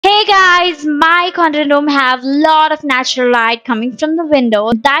Guys, my content room have lot of natural light coming from the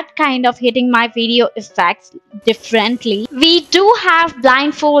window, that kind of hitting my video effects differently. We do have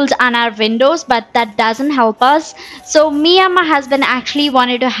blindfolds on our windows, but that doesn't help us. So me and my husband actually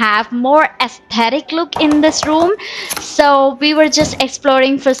wanted to have more aesthetic look in this room. So we were just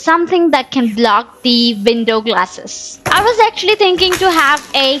exploring for something that can block the window glasses. I was actually thinking to have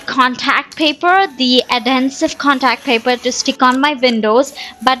a contact paper, the adhesive contact paper to stick on my windows,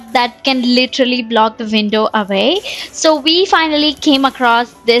 but that can literally block the window away. So we finally came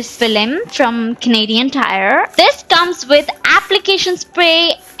across this film from Canadian Tire. This comes with application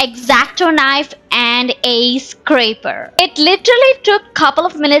spray, X-Acto knife and a scraper. It literally took a couple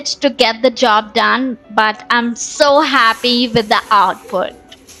of minutes to get the job done, but I'm so happy with the output.